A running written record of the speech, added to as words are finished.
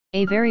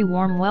A very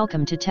warm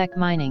welcome to Tech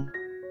Mining.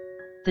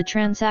 The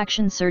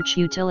Transaction Search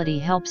utility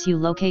helps you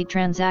locate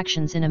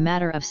transactions in a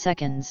matter of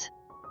seconds.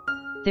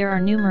 There are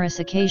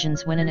numerous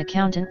occasions when an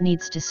accountant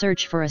needs to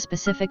search for a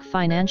specific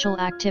financial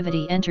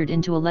activity entered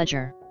into a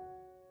ledger.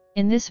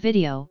 In this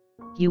video,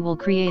 you will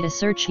create a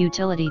search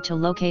utility to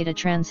locate a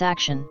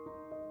transaction.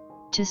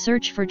 To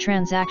search for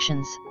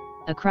transactions,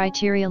 a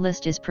criteria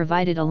list is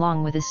provided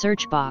along with a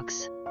search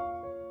box.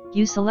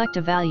 You select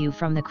a value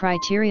from the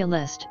criteria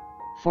list,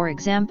 for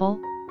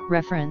example,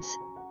 reference,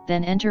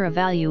 then enter a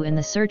value in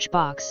the search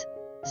box,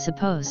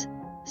 suppose,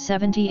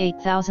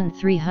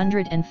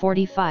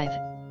 78,345.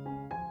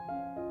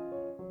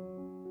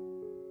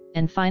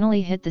 And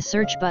finally hit the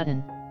search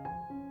button.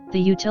 The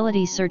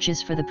utility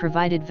searches for the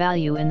provided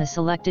value in the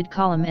selected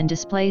column and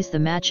displays the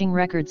matching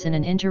records in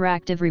an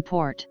interactive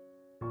report.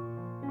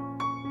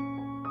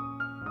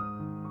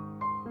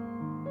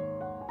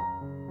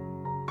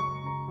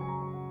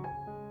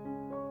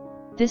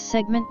 This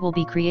segment will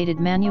be created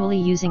manually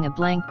using a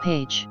blank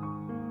page.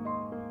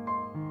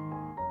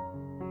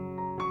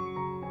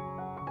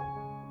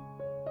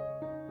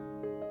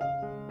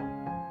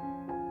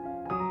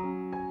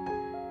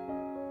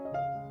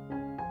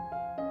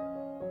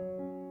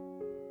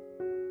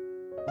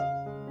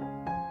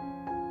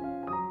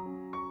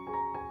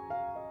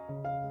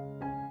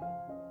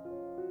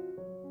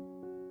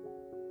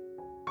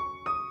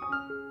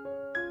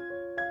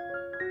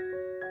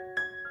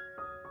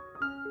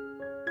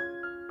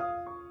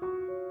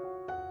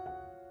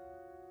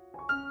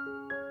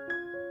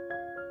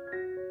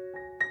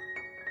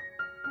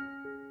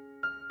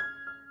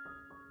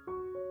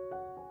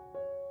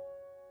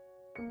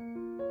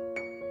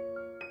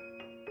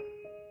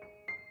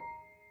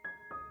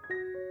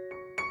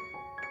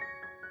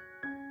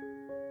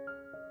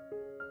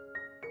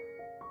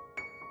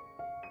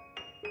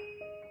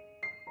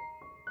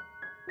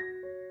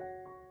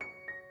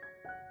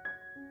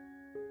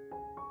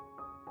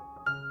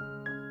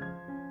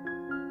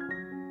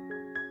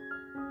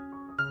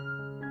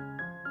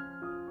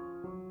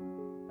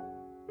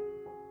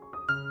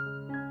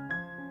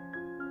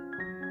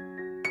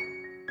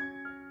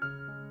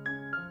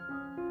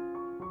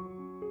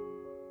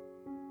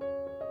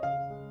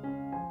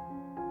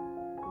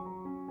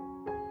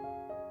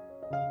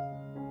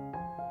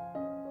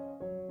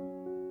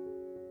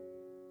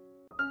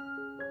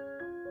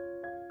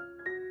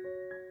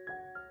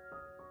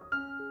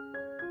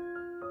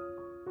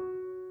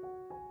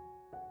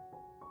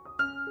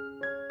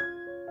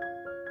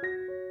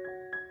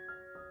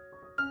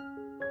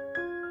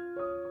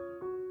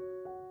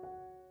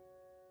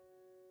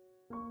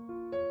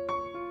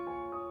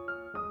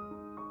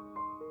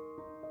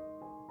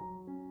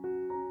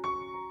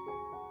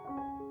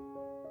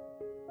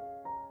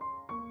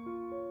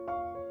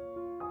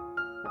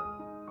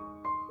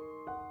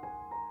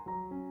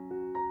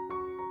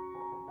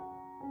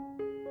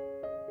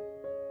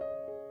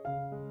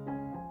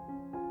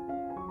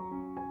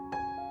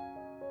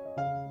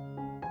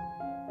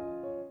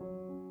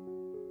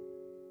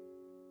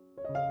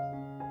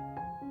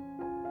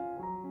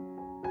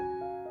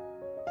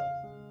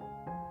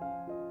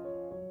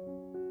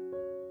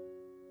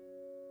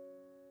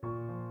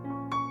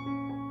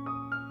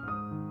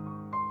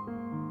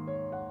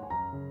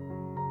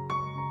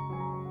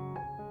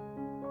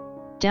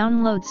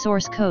 Download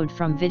source code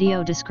from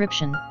video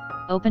description,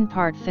 open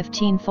part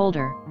 15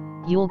 folder,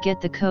 you'll get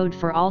the code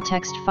for all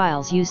text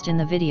files used in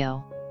the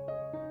video.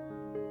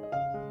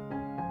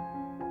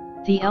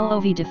 The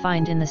LOV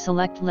defined in the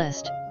select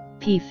list,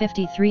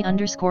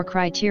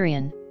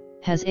 P53_criterion,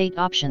 has 8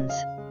 options.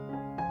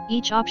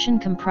 Each option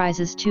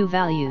comprises 2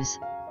 values,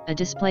 a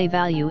display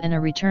value and a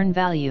return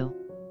value.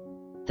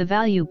 The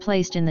value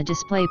placed in the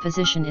display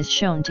position is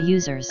shown to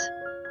users.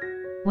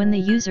 When the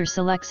user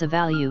selects a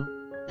value,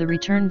 the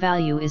return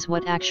value is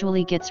what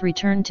actually gets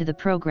returned to the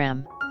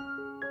program.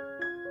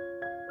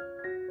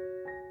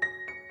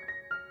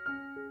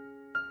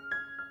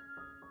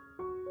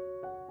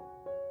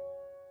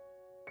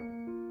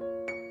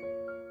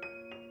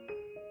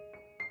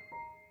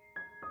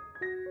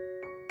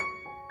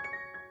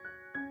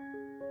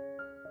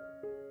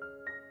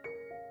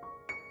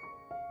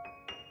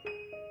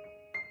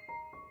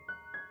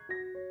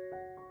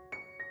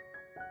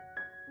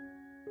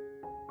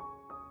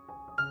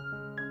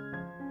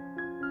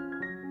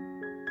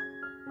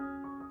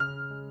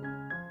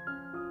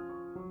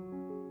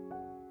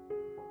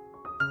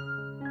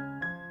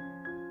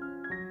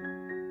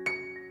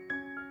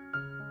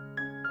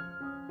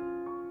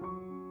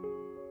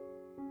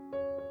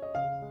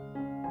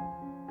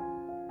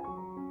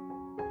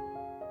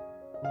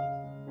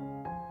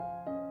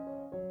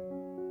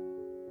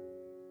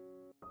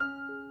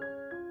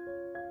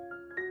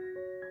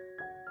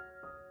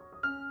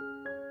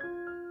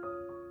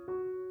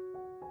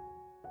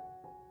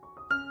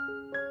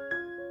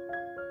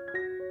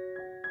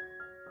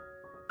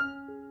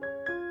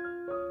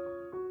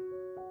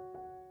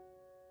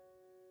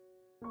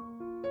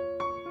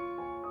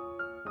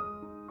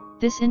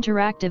 This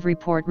interactive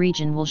report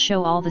region will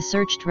show all the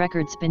searched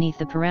records beneath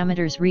the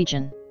parameters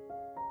region.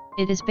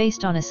 It is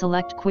based on a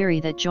select query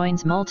that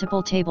joins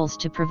multiple tables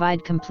to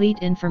provide complete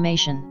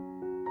information.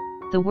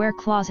 The where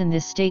clause in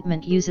this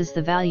statement uses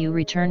the value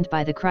returned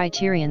by the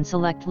criterion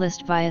select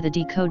list via the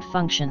decode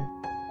function.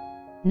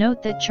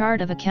 Note that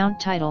chart of account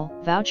title,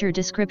 voucher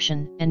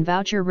description, and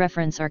voucher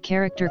reference are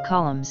character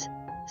columns,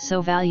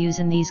 so values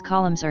in these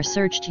columns are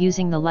searched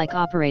using the like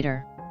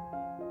operator.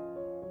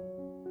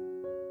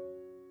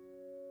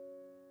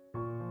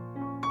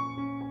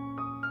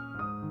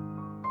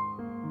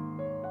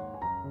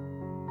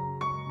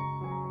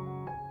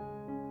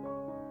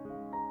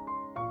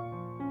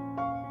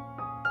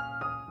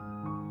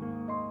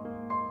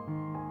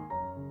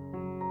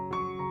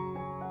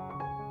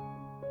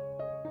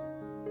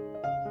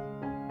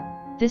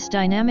 This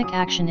dynamic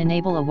action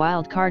enable a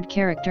wildcard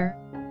character,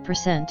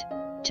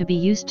 %, to be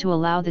used to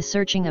allow the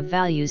searching of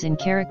values in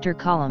character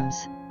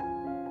columns.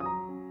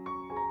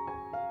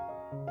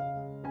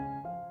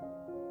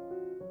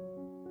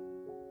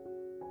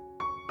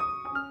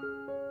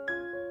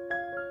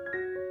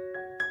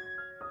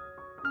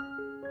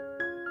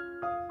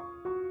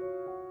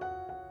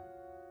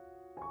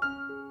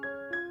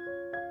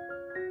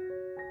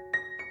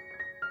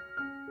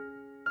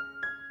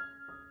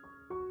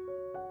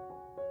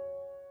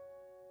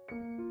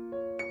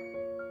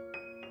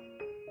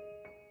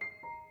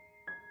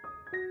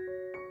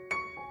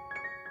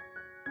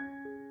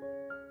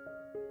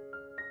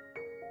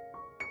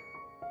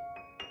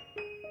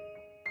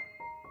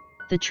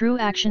 The true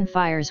action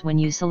fires when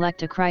you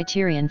select a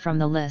criterion from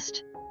the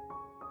list.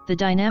 The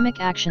dynamic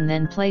action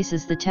then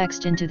places the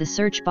text into the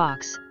search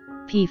box,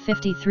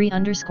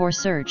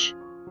 p53_search,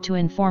 to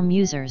inform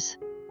users.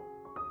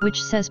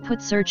 Which says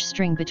put search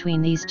string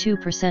between these two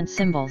 %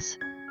 symbols.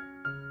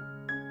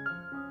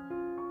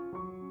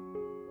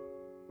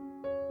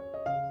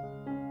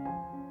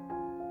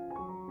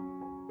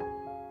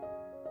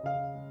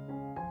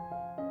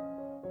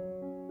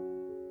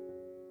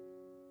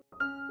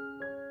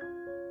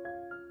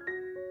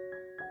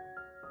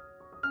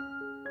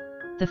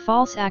 The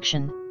false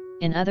action,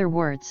 in other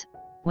words,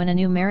 when a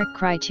numeric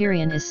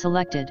criterion is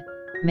selected,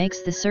 makes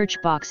the search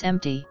box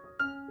empty.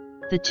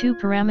 The two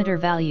parameter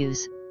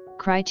values,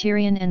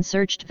 criterion and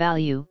searched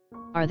value,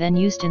 are then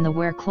used in the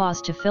where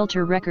clause to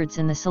filter records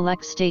in the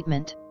select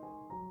statement.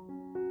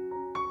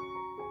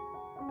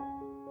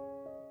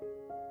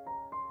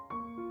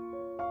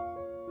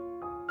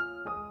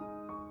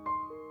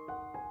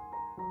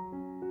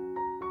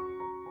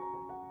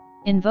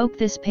 Invoke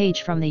this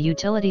page from the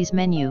Utilities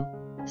menu,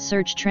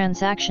 search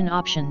transaction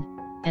option,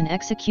 and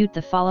execute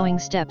the following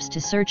steps to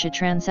search a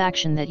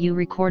transaction that you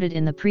recorded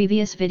in the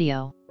previous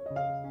video.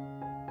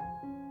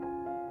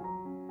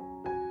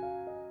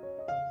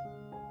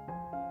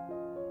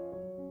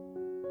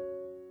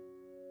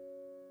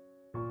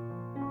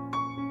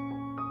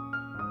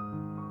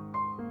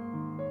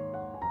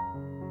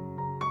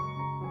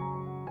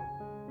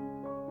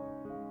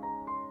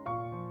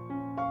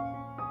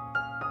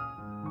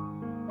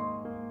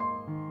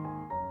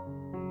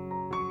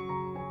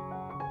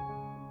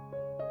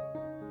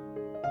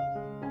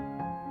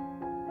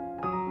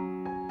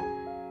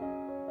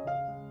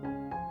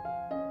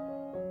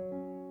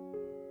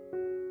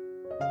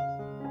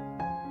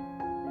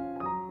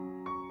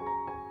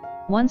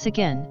 Once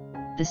again,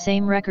 the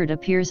same record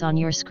appears on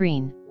your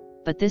screen,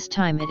 but this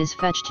time it is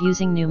fetched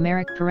using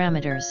numeric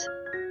parameters.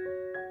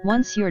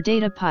 Once your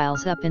data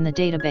piles up in the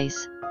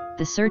database,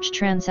 the search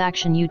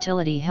transaction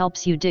utility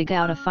helps you dig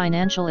out a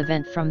financial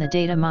event from the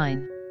data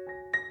mine.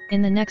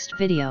 In the next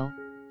video,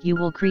 you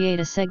will create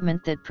a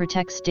segment that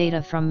protects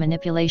data from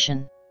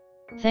manipulation.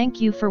 Thank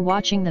you for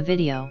watching the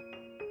video.